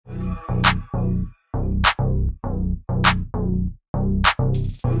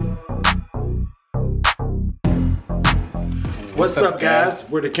What's up, guys?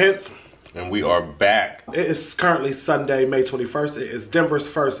 We're the Kents. And we are back. It is currently Sunday, May 21st. It is Denver's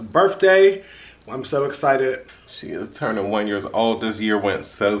first birthday. I'm so excited. She is turning 1 year old. This year went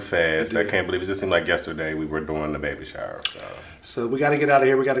so fast. I can't believe it. Just seemed like yesterday we were doing the baby shower. So we got to get out of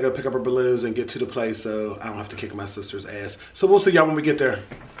here. We got to go pick up our balloons and get to the place so I don't have to kick my sister's ass. So we'll see y'all when we get there.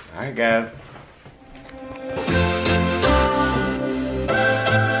 All right, guys.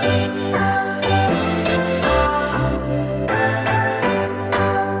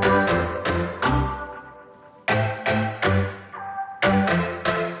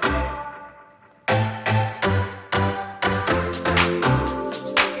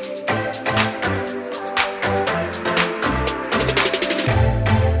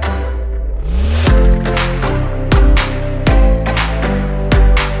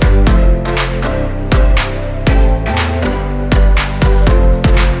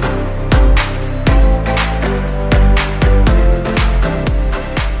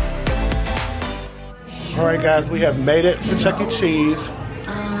 Alright guys, we have made it to Chuckecheese.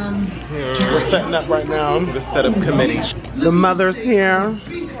 We're setting up right now. The setup committee. The mother's here.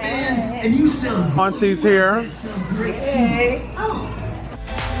 Auntie's here.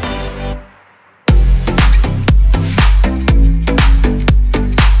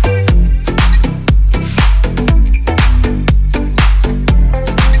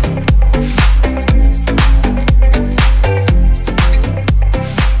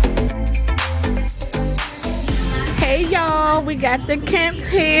 We got the Kents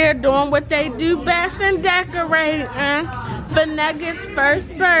here doing what they do best and decorating for Nugget's first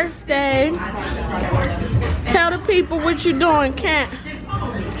birthday. Tell the people what you doing, Kent.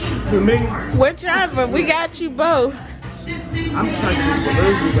 For me? Whichever, we got you both. I'm trying to get the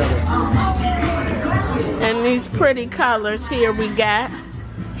balloons together. And these pretty colors here we got.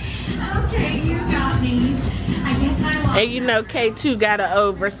 Okay, you got me. And you know K2 gotta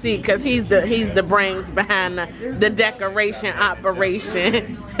oversee because he's the brains behind the decoration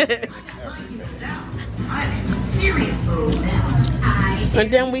operation.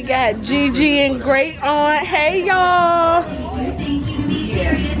 And then we got Gigi and Great on. Hey y'all!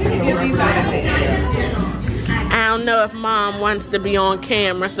 I don't know if Mom wants to be on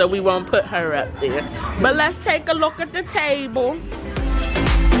camera, so we won't put her up there. But let's take a look at the table.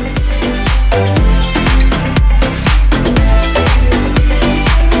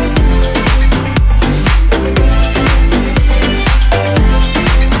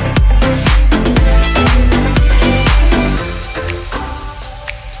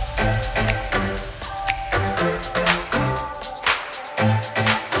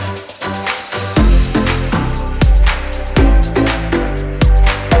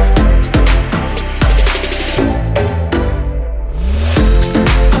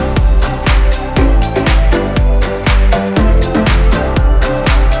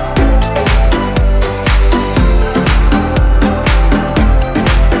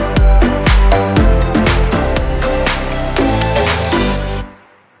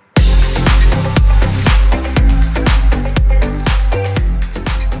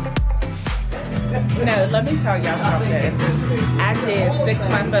 Let me tell y'all something. I did 6 of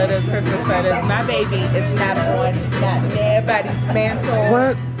my photos, Christmas photos. My baby is not on nobody's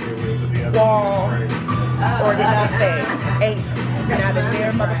mantle, wall, or nothing. Ain't not a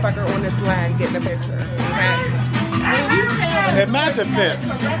bare motherfucker on this line getting a picture. Okay? In my defense.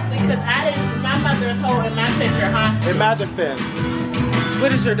 Because my mother is holding my picture, huh? In my defense.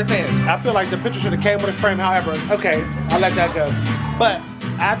 What is your defense? I feel like the picture should have came with a frame, however, okay, I'll let that go. But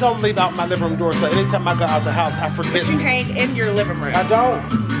I don't leave out my living room door, so anytime I go out the house, I forget. But you hang in your living room. I don't.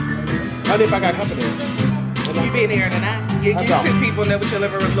 Only if I got company. You been here tonight. You two people know what your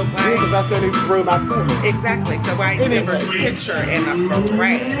living room look like. Because I still need room out there. Exactly. So why you never picture in a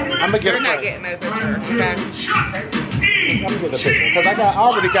frame? I'm gonna get You're not getting no picture. Okay? I'm gonna get the picture. Because I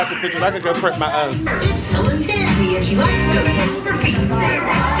already got the pictures. I could go print my own. It's Ellen Candy and she likes to move her feet.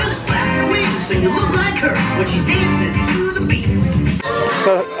 Just flap her wings so you look like her when she's dancing to the beat.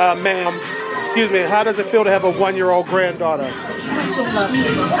 So, ma'am, excuse me, how does it feel to have a 1-year-old granddaughter?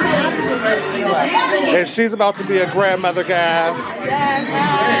 And she's about to be a grandmother, guys.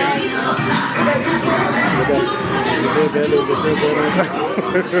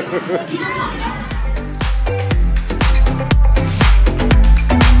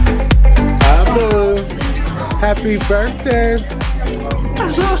 Hello. Happy birthday.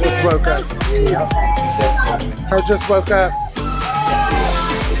 Just woke up. Her just woke up.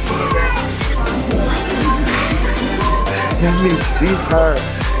 Let me see her.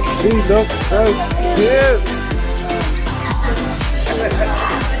 She looks so cute.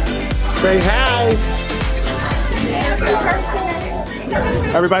 Say hi.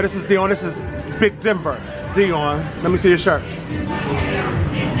 Everybody, this is Dion. This is Big Denver. Dion, let me see your shirt.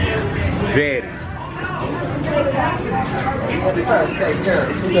 Daddy. Take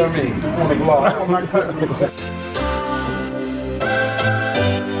care. You know me. On the vlog. Oh my God.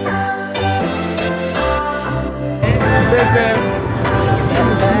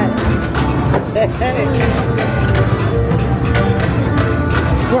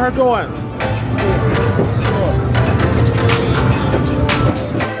 Where her going?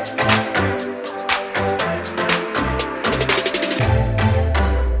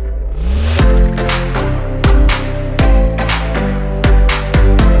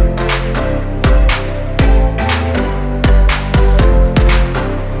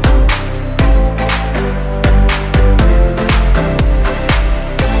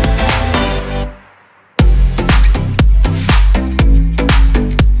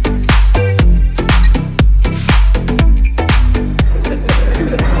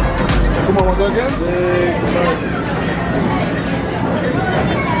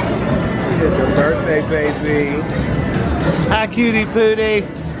 Birthday, baby. Hi, cutie pootie.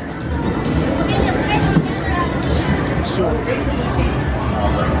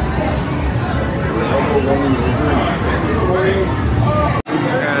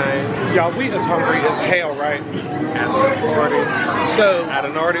 Y'all, we is hungry as hell, right? So I'd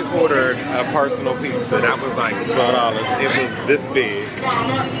already ordered a personal pizza. That was like $12. It was this big.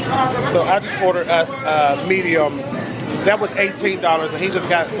 So I just ordered us a medium. That was $18, and he just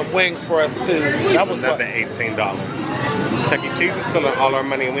got some wings for us too. That was Not the $18. Chuckecheese is stealing all our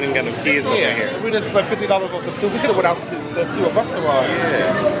money, and we didn't get no kids over here. We just spent $50 on some food. We could have went out to a restaurant.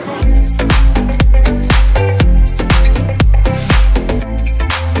 Yeah.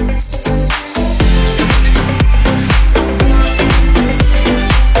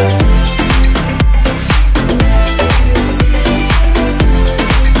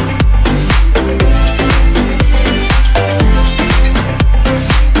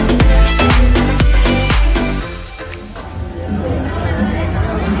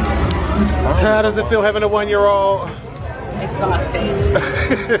 How does it feel having a 1-year-old? Exhausting.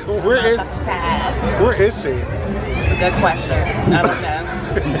 Where is she? It's a good question. I don't know.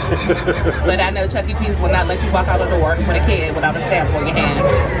 But I know Chuckecheese will not let you walk out the door with a kid without a stamp on your hand.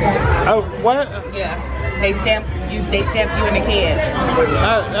 Oh, what? Yeah. They stamp you and the kid.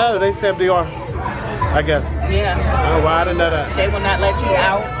 Oh, they stamped the arm, I guess. Yeah. Oh, well, I didn't know that. They will not let you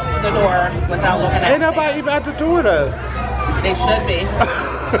out the door without looking at Ain't nobody even at the door, though. They should be.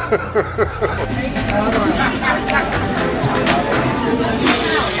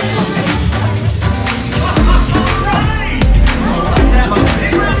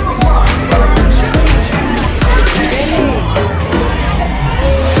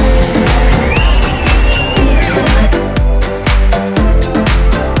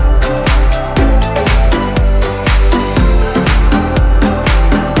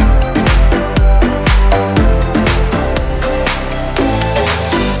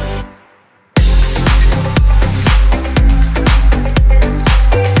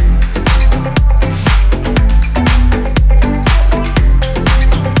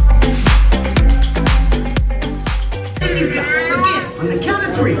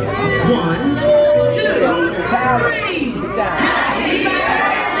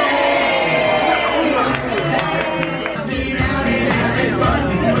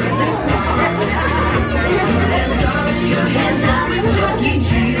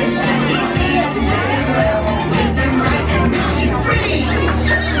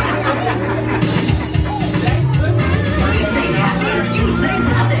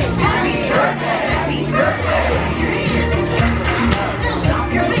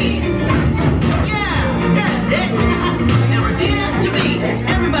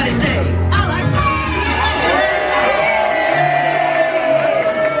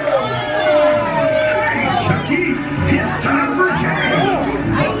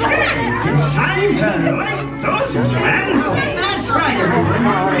 That's right,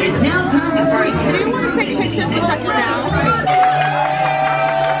 everyone. It's now time to see. Do you want to take pictures to check it out?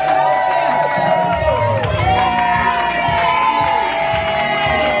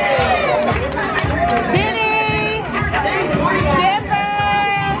 Ready?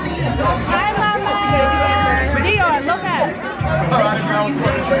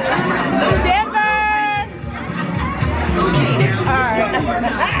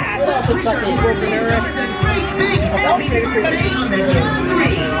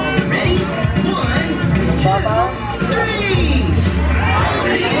 1, 2, 3.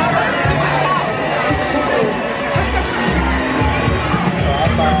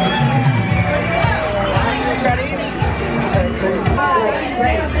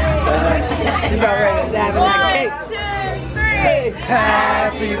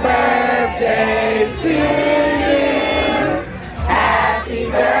 Happy birthday to you. Happy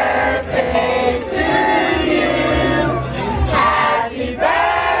birthday to you. Happy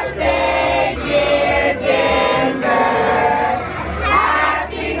birthday, dear Denver.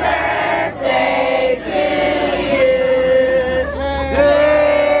 Happy birthday to you.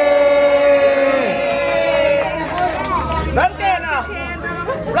 Blow the candle.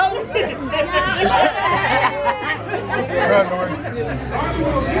 Blow the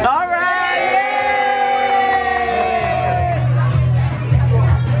All right.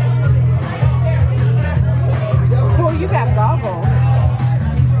 Cool, you got goggles.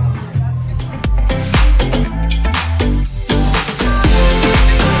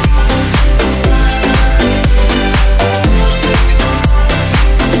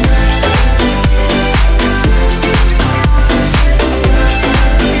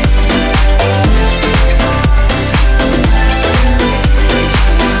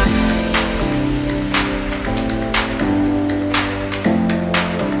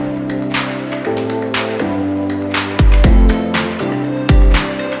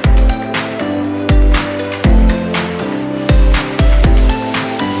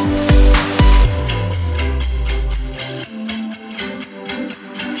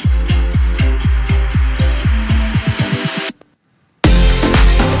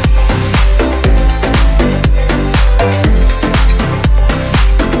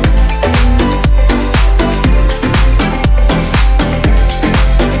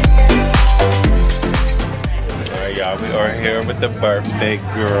 With the birthday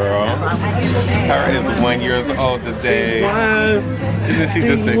girl. Her is 1 year old today. She's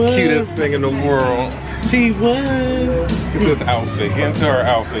just the cutest thing in the world. She won. Look at this outfit. Get into her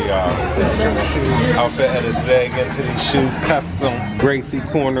outfit, y'all. Outfit of the day. Get into these shoes. Custom. Gracie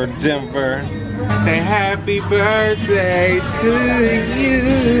Corner, Denver. Say happy birthday to you.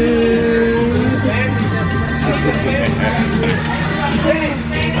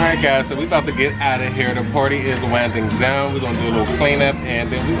 Alright guys, so we about to get out of here. The party is winding down. We're gonna do a little cleanup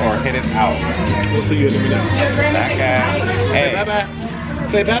and then we are headed out. We'll see you in a minute. Bye guys. Hey, Bye-bye.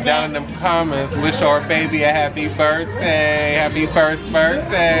 Say bye-bye. down in them comments, wish our baby a happy birthday. Happy first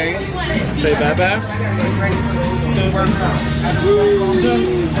birthday. Say bye-bye.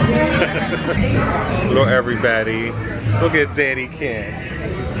 Hello everybody. Look at Daddy Ken.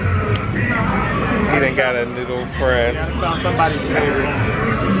 He done got a little friend. I found somebody's favorite.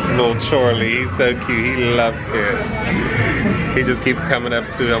 Little Charlie, he's so cute, he loves it. He just keeps coming up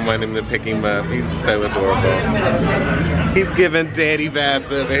to him, wanting him to pick him up. He's so adorable. He's giving daddy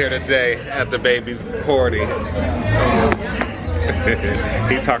vibes over here today at the baby's party.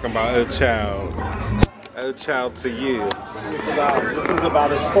 He talking about oh child to you. This is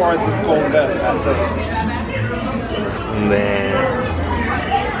about as far as it's going to go, I think. Nah.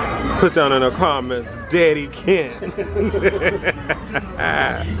 Put down in the comments, Daddy Ken.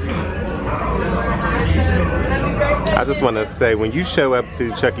 I just want to say, when you show up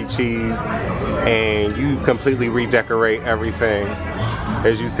to Chuckecheese and you completely redecorate everything,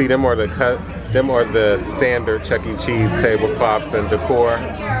 as you see, them are the standard Chuckecheese tablecloths and decor.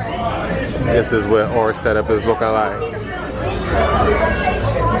 This is what our setup is looking like.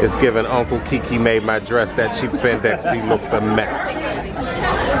 It's giving Uncle Kiki made my dress that cheap spandex. She looks a mess.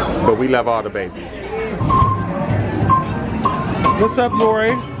 But we love all the babies. What's up, Lori?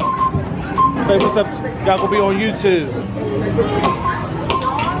 Say what's up. Y'all gonna be on YouTube.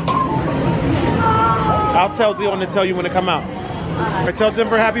 I'll tell Dion to tell you when to come out. I tell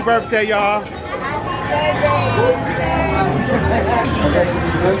Denver happy birthday, y'all.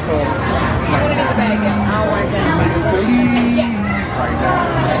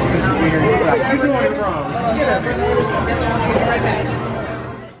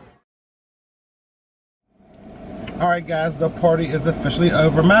 Alright guys, the party is officially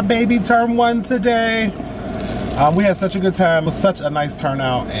over. My baby turned 1 today. We had such a good time. It was such a nice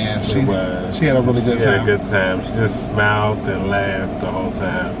turnout, and she had a really good time. She had a good time. She just smiled and laughed the whole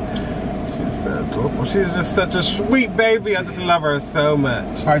time. She's so adorable. She's just such a sweet baby. I just love her so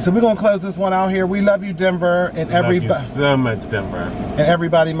much. Alright, so we're gonna close this one out here. We love you, Denver, and everybody. Love you so much, Denver. And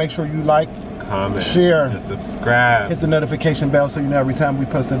everybody, make sure you like, comment, share, and subscribe. Hit the notification bell so you know every time we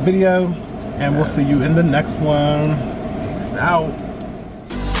post a video. And we'll see you in the next one. Peace out.